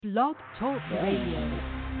Blog Talk Radio.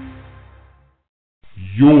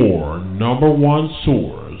 Your number one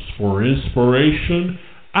source for inspiration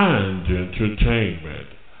and entertainment.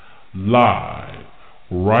 Live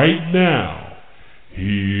right now.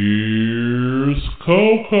 Here's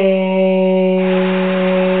Koko.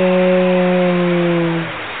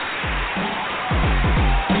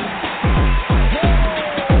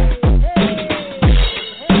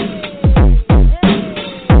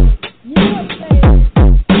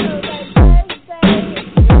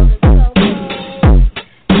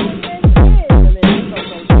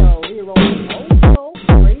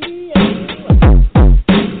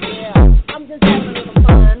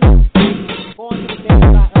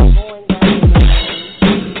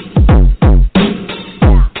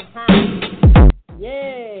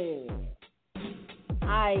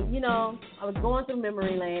 I was going through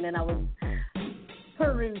memory lane and I was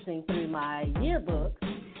perusing through my yearbooks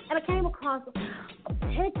and I came across a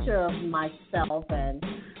picture of myself and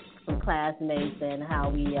some classmates and how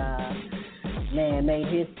we, made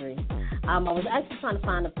history. I was actually trying to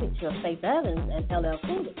find a picture of Faith Evans and LL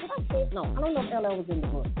Cool J. No, I don't know if LL was in the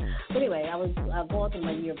book. But anyway, I was going through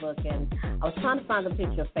my yearbook and I was trying to find a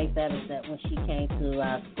picture of Faith Evans that when she came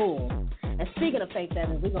to school. And speaking of Faith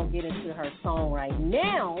Evans, we're going to get into her song right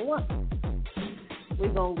now.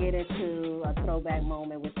 We're going to get into a throwback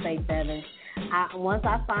moment with Faith Evans. Once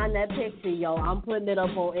I find that picture, I'm putting it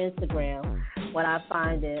up on Instagram when I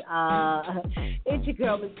find it. It's your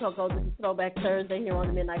girl, Miss Koko. This is Throwback Thursday here on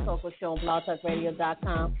the Midnight Koko Show on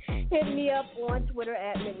blogtalkradio.com. Hit me up on Twitter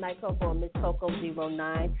at Midnight Koko or Miss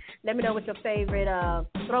Koko09. Let me know what your favorite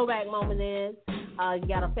throwback moment is. You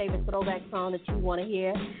got a favorite throwback song that you want to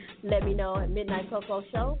hear. Let me know at Midnight Koko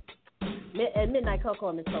Show. At Midnight Koko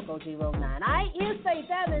or Miss Koko09. I is Faith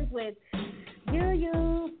Evans with You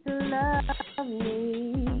Used to Love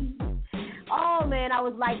Me. Oh, man, I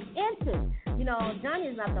was like instant. Johnny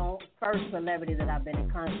is not the first celebrity that I've been in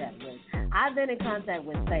contact with. I've been in contact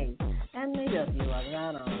with Faith. And maybe a few others.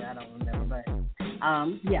 I don't remember.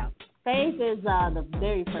 But, yeah. Faith is the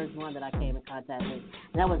very first one that I came in contact with.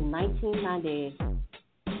 That was 1990.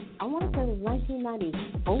 I want to say it was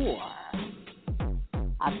 1994.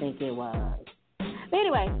 I think it was. But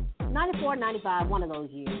anyway, 94, 95, one of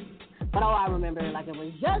those years. But I remember it like it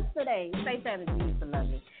was yesterday. Faith Evans used to love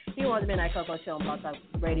me. He was the Midnight Koko Show on Blog Talk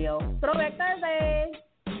Radio. Throwback Thursday.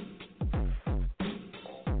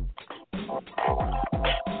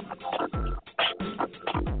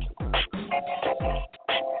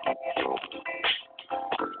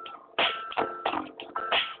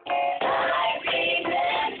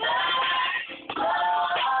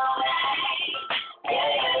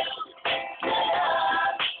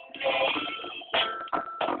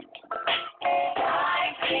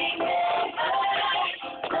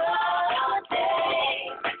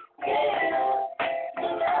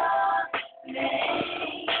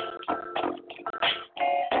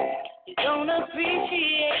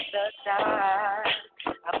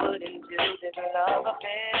 I put into this love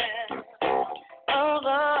affair.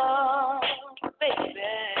 Oh, baby,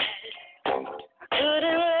 I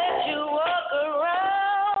couldn't let you walk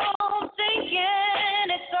around thinking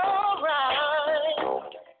it's alright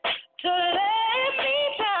to let me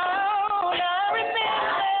down. I remember.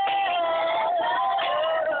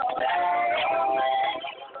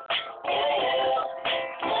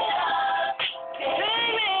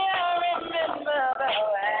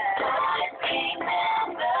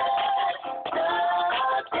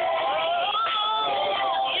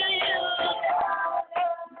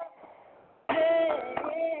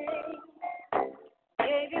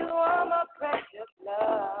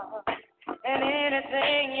 And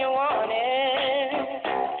anything you wanted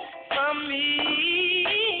from me,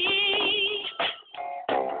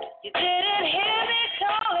 you didn't hear me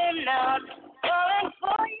calling out, calling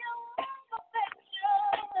for your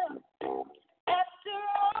affection. After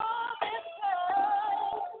all this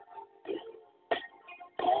time, you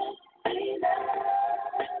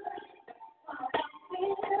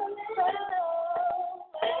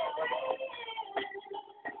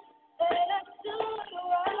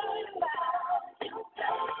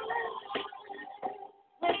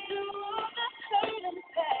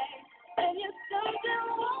and you still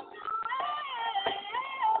don't want to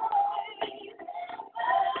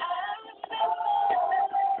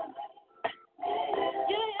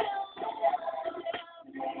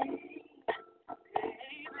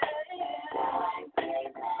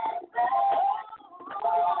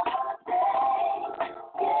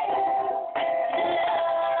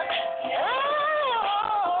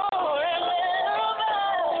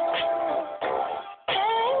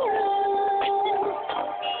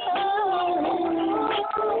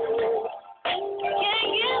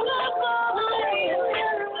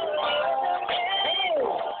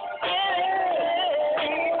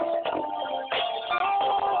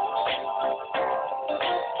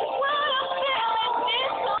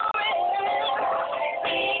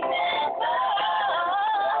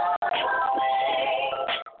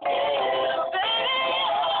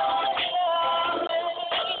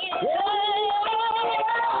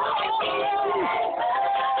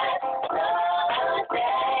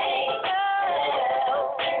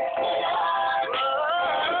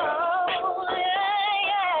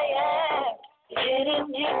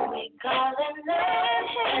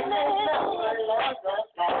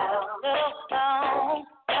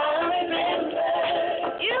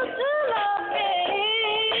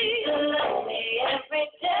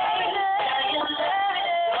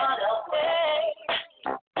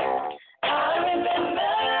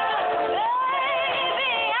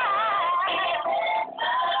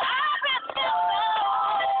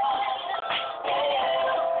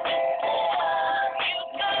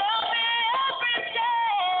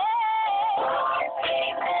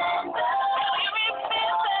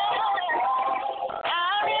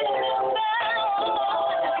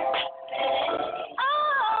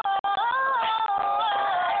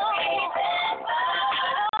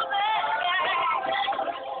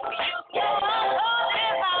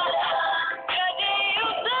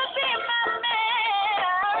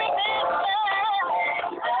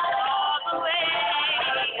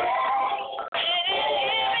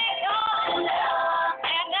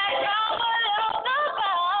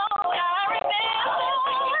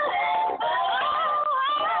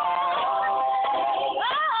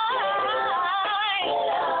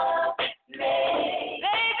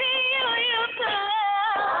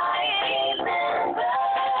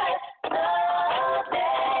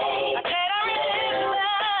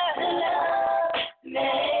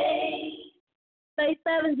Space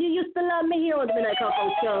Sevens, you used to love me here on the Midnight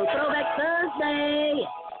Koko Show. Throwback Thursday.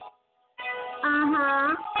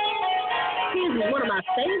 Here's one of my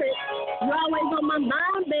favorites. You're always on my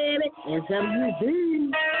mind, baby.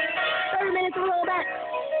 SWB. 30 minutes of throwback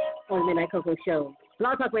on the Midnight Koko Show.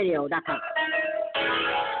 BlogTalkRadio.com.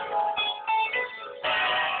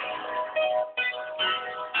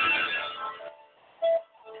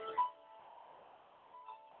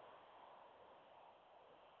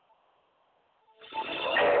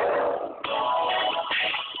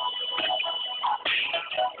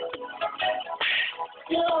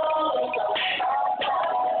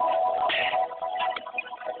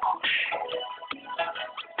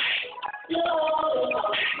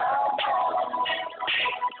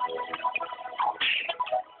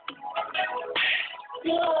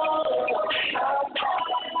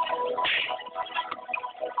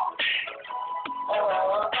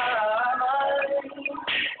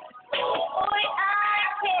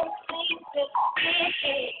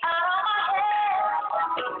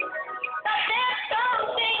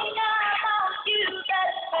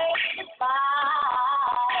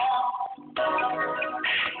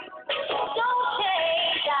 Don't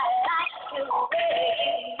change, I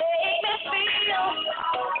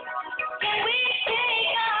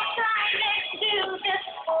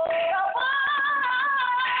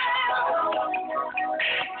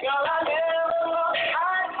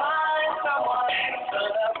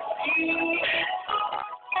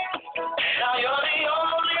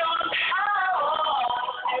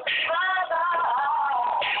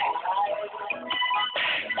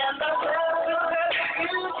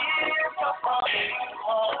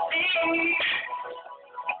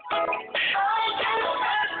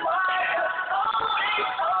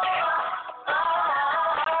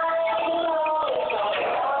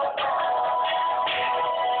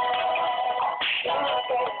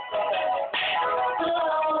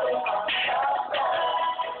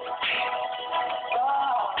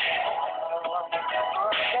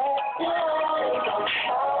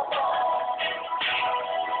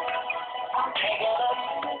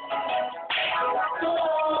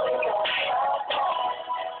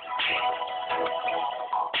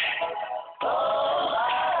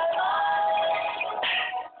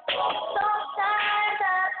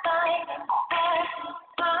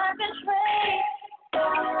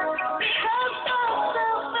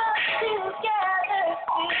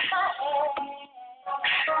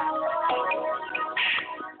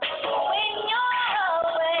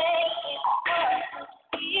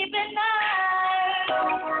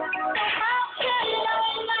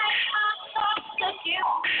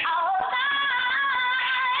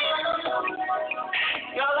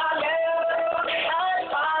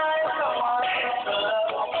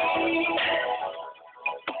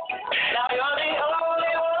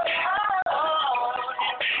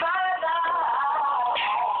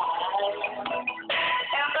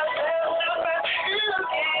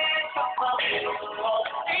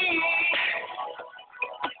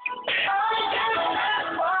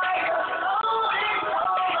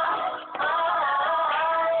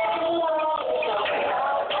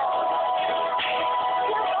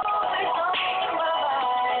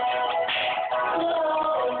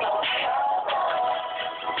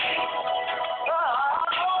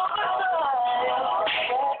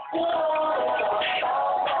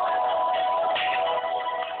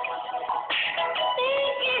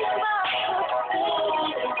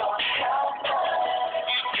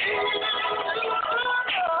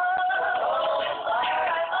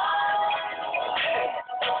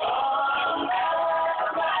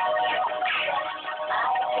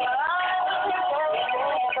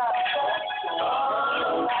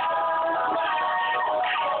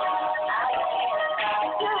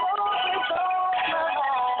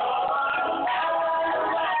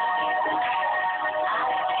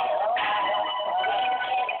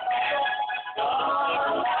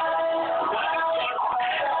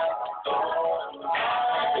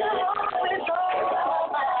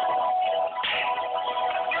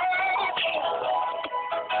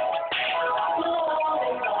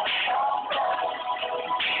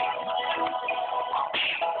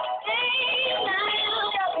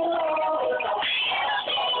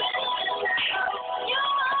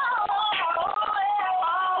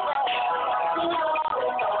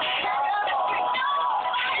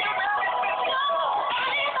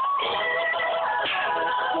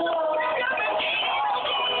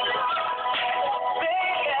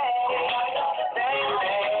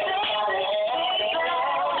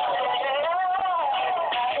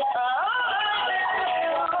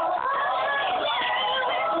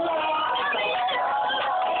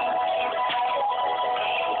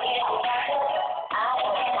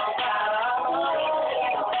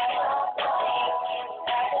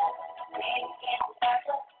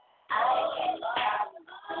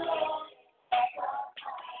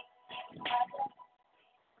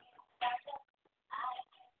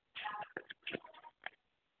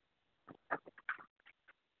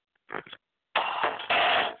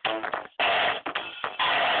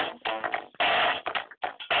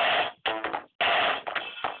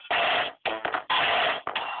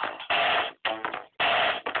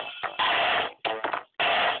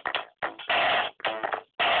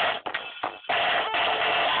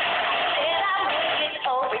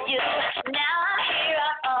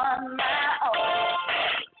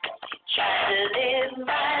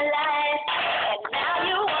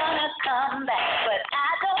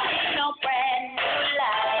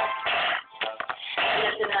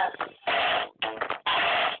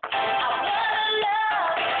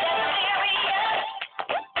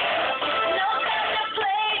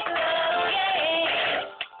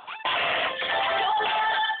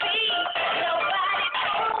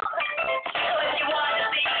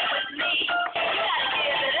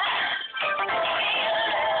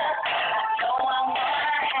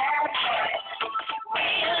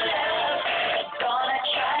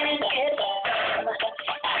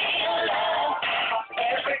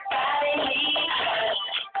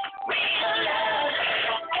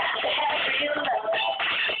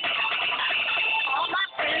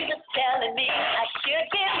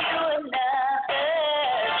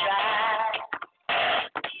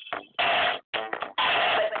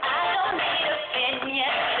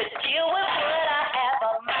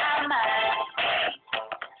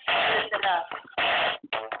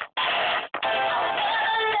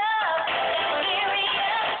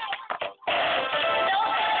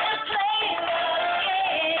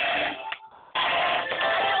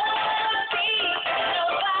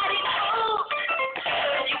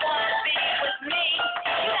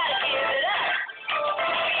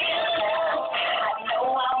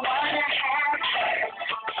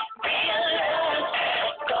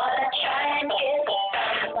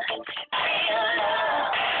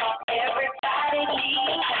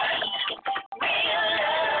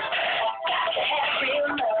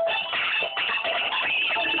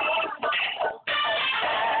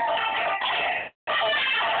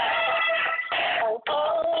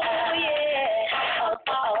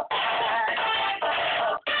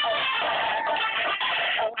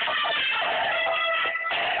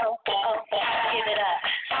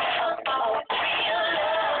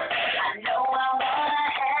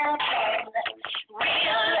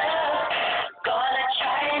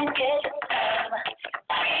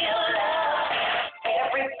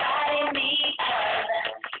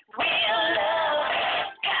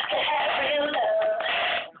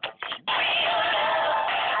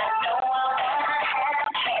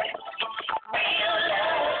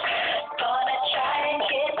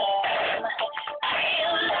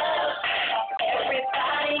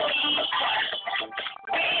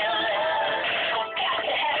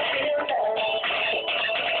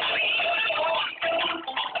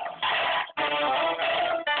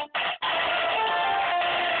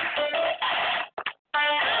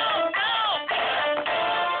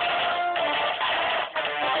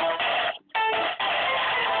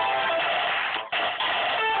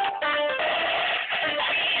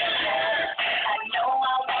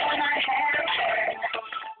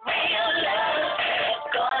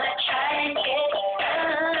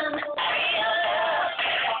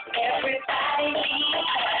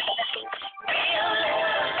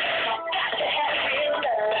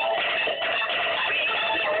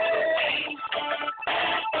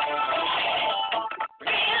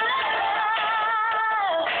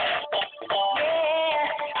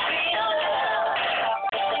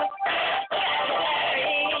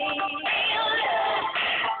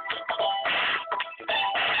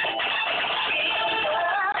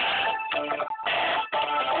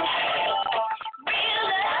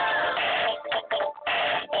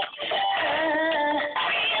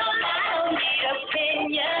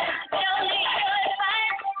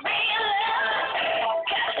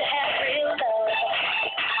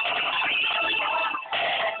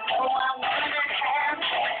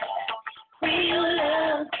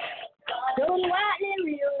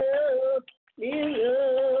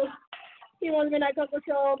Midnight Koko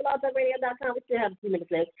Show, blogtalkradio.com. We still have a few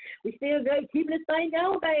minutes left. We still good, keeping this thing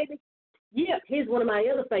going, baby. Yeah, here's one of my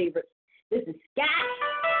other favorites. This is Sky.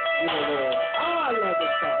 Oh, I love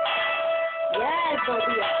this song. Yeah, it's going to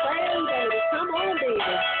be a thing, baby. Come on,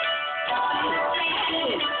 baby.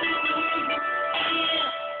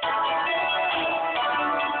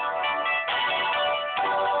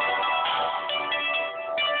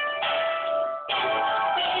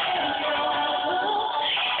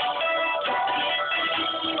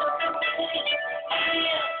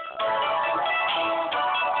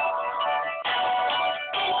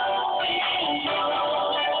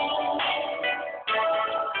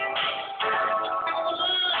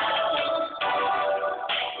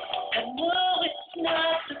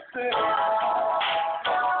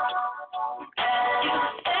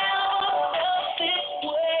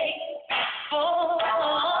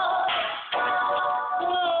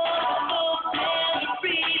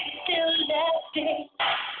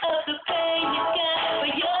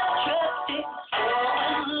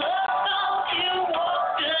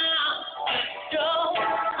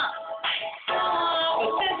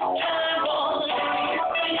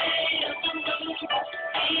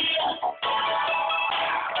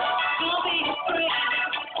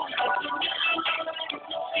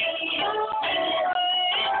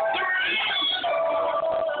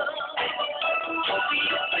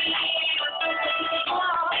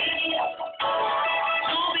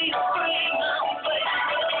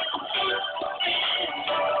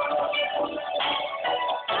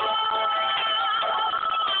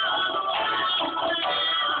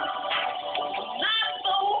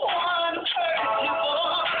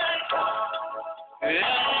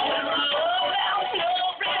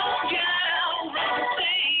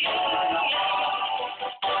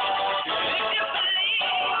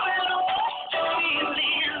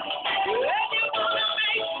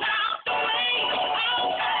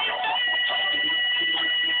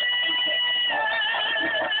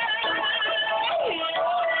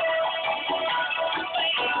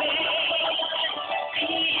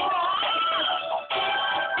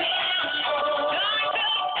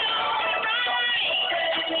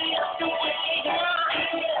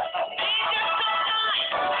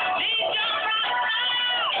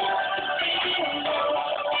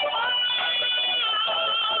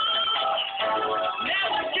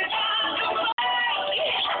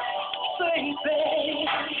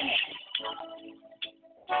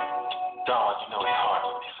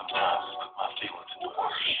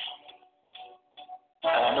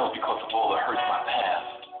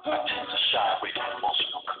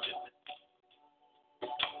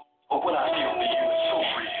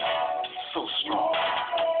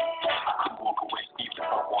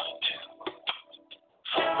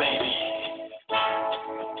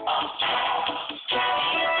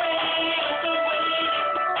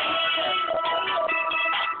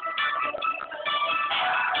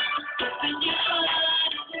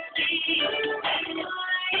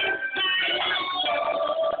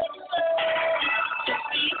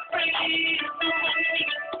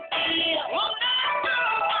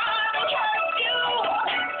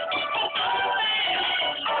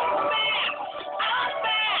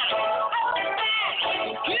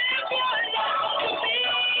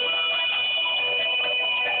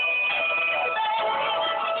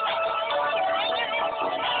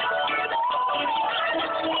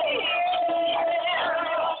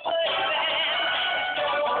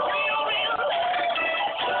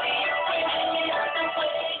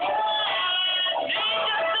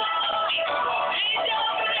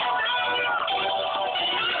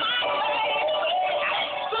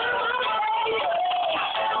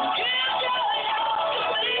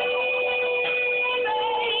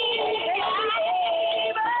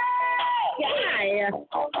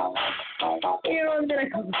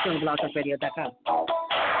 blogtalkradio.com.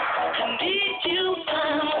 Did you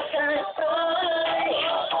find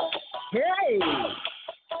Hey!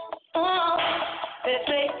 oh, that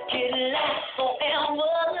make it last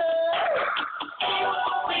forever?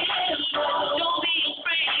 Don't be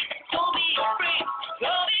afraid. Don't be afraid.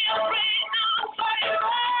 Don't be afraid. Don't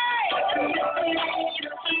fight.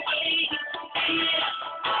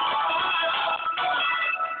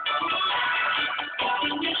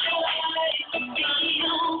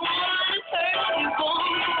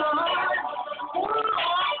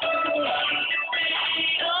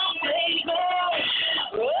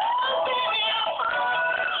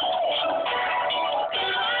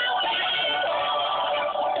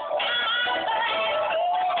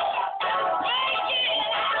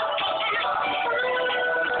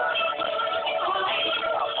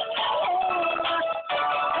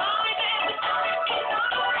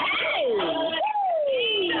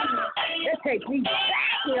 take me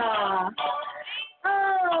back, y'all.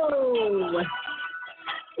 Oh,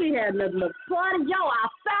 we had a little party. Yo, I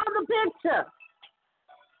found the picture.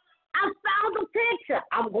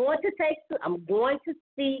 I'm going to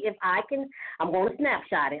see if I can. I'm going to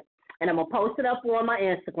snapshot it, and I'm going to post it up on my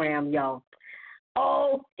Instagram, y'all.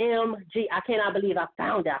 OMG, I cannot believe I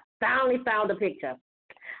found it. I finally found the picture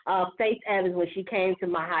of Faith Evans when she came to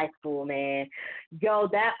my high school, man. Yo,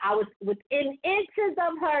 that I was within inches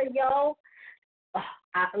of her, yo.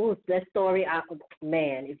 That story,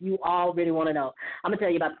 man, if you all really want to know, I'm going to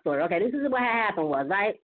tell you about the story. Okay, this is what happened was,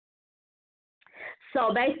 right?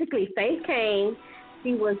 So basically, Faith came.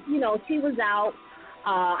 She was out.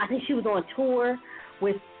 I think she was on tour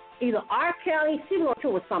with either R. Kelly. She was on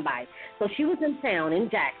tour with somebody. So she was in town in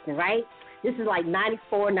Jackson, right? This is like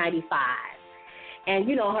 94, 95. And,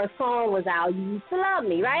 her song was out, You Used to Love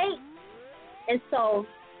Me, right? And so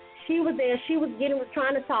she was there. She was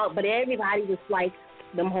trying to talk, but everybody was like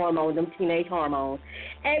them hormones, them teenage hormones.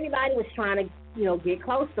 Everybody was trying to, get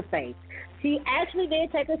close to Faith. She actually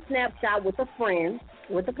did take a snapshot with a friend,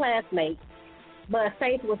 with a classmate, but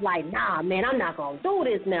Faith was like, nah, man, I'm not going to do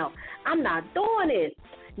this now. I'm not doing this.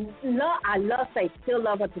 I love Faith, still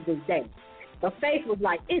love her to this day. But Faith was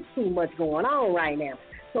like, it's too much going on right now.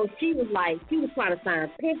 So she was trying to sign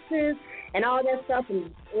pictures and all that stuff, and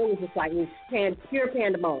it was just like, it was pure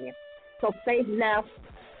pandemonium. So Faith left.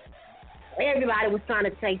 Everybody was trying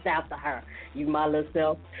to chase after her. You my little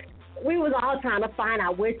self. We was all trying to find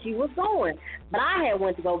out where she was going. But I had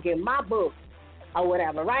went to go get my book or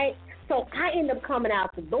whatever, right? So I ended up coming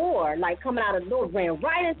out of the door, ran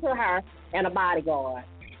right into her and a bodyguard.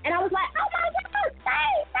 And I was like, oh, my God,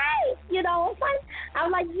 Faith. I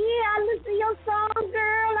was like, yeah, I listen to your song,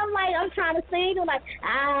 girl. I'm trying to sing. I'm like,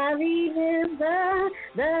 I remember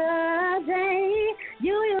the day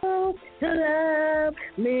you used to love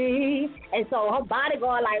me. And so her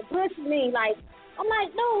bodyguard, pushed me, I'm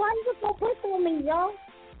like, no, why you just gonna push on me, yo?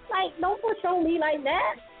 Don't push on me like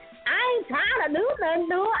that. I ain't trying to do nothing,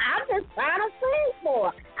 dude. I'm just trying to sing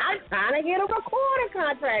more. I'm trying to get a recording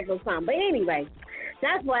contract or something. But anyway,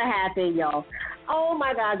 that's what happened, y'all. Oh,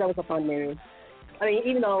 my God, that was a fun memory. I mean,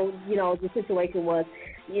 even though, the situation was,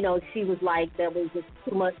 she was like, that was just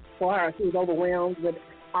too much for her. She was overwhelmed with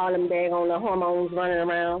all them daggone the hormones running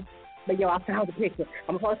around. But, yo, I found the picture.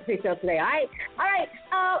 I'm going to post the picture up today. All right.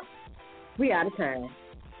 We out of time.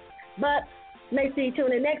 But make sure you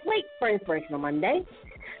tune in next week for Inspirational Monday.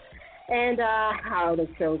 And our other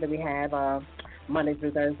shows that we have Monday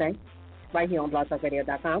through Thursday right here on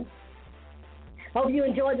blogtalkradio.com. Hope you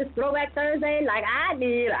enjoyed this Throwback Thursday like I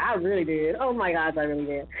did. I really did. Oh, my gosh, I really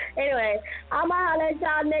did. Anyway, I'm going to holler at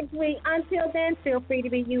y'all next week. Until then, feel free to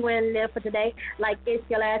be you and live for today like it's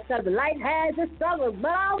your last struggle. Life has its struggles,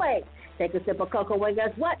 but always take a sip of Koko, and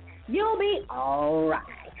guess what? You'll be all right.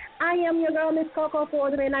 I am your girl, Miss Koko,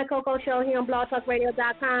 for the Midnight Koko Show here on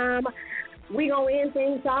blogtalkradio.com. We're going to end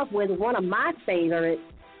things off with one of my favorites,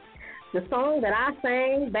 the song that I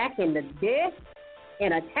sang back in the day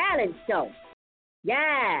in a talent show.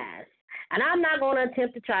 Yes. And I'm not going to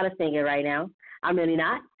attempt to try to sing it right now. I'm really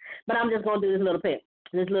not. But I'm just going to do this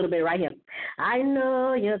little bit right here. I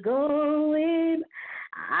know you're going.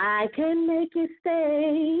 I can make you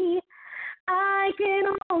stay. I can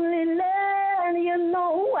only let you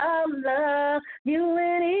know I love you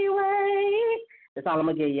anyway. That's all I'm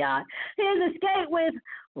going to give y'all. Here's Escape with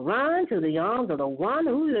Run to the Arms of the One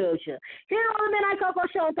Who Loves You. Here on the Midnight Koko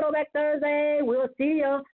Show, Throwback Thursday. We'll see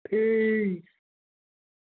you. Peace.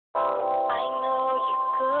 I know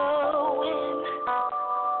you're going, but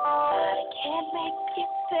I can't make you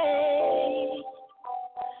stay.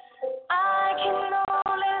 I can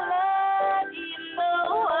only let you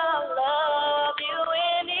know I love you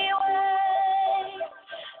anyway.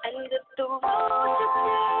 And if the road you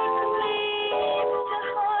take leads to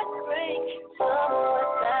heartbreak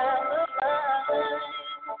somewhere down the line,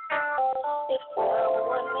 if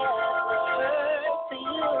someone ever hurts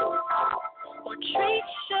you or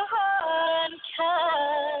treats you hard and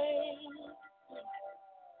kind,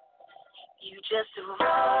 you just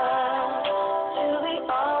run.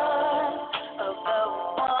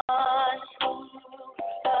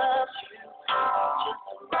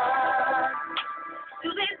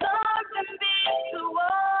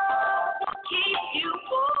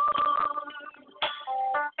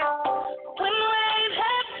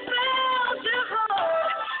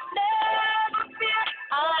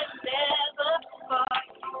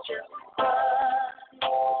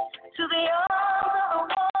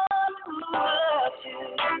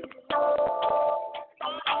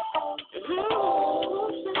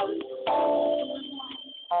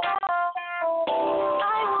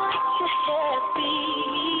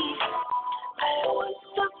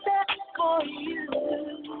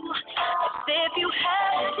 If you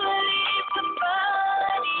have to leave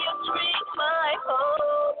somebody a drink, my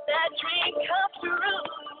hope that dream comes true.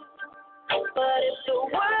 But if the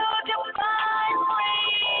world defines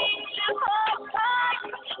rings you hold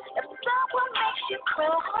tight, if someone makes you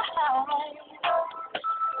cry,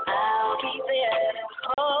 I'll be there to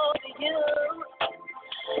hold you.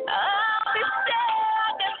 I'll be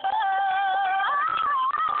standing by.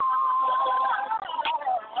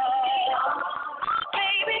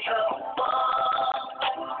 Baby, come on.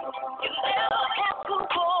 You never have to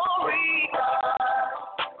worry.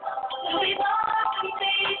 We love to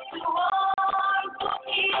be the one to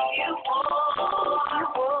keep you warm.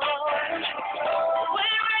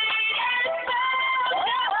 We're ready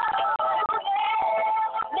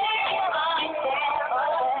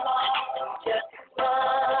just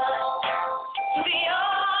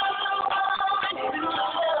beyond the one who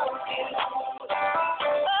loves you.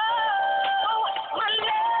 Oh, my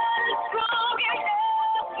love is strong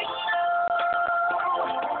enough, you know,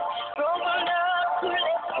 strong enough to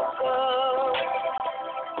let you go.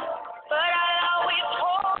 But I'll always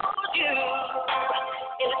hold you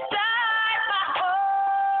inside my heart.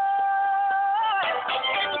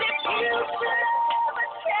 And if you should ever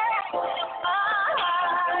change your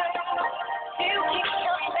mind, you can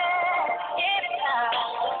come back anytime.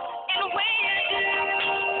 And when you do,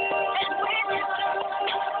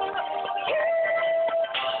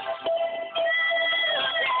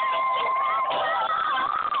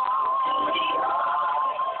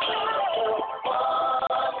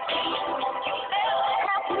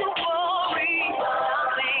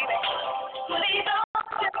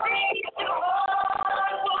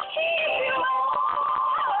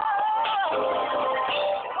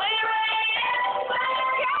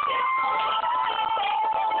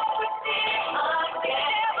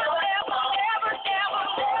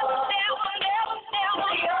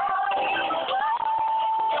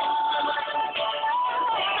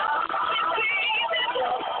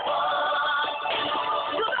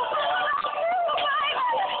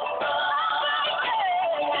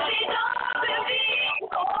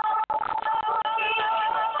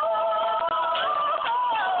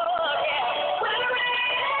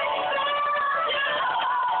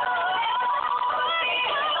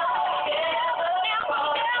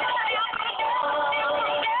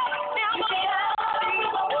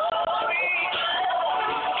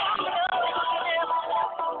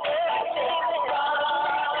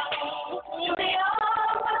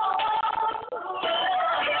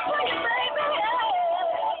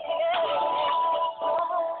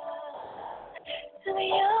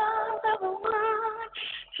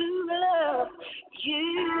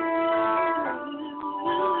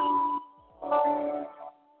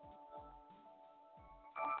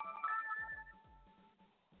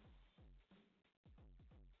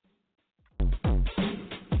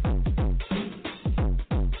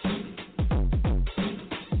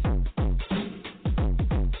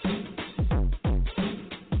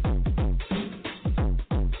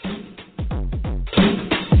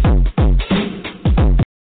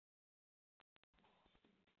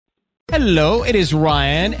 Hello, it is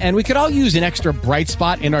Ryan, and we could all use an extra bright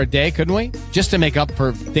spot in our day, couldn't we? Just to make up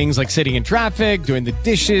for things like sitting in traffic, doing the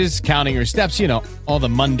dishes, counting your steps, you know, all the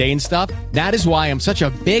mundane stuff. That is why I'm such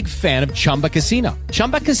a big fan of Chumba Casino.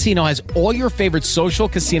 Chumba Casino has all your favorite social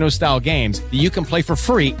casino-style games that you can play for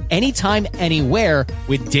free anytime, anywhere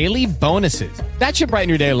with daily bonuses. That should brighten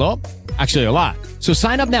your day a little. Actually, a lot. So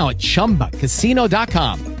sign up now at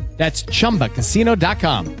ChumbaCasino.com. That's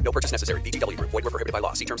ChumbaCasino.com. No purchase necessary. VGW Group. Void where prohibited by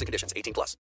law. See terms and conditions. 18+.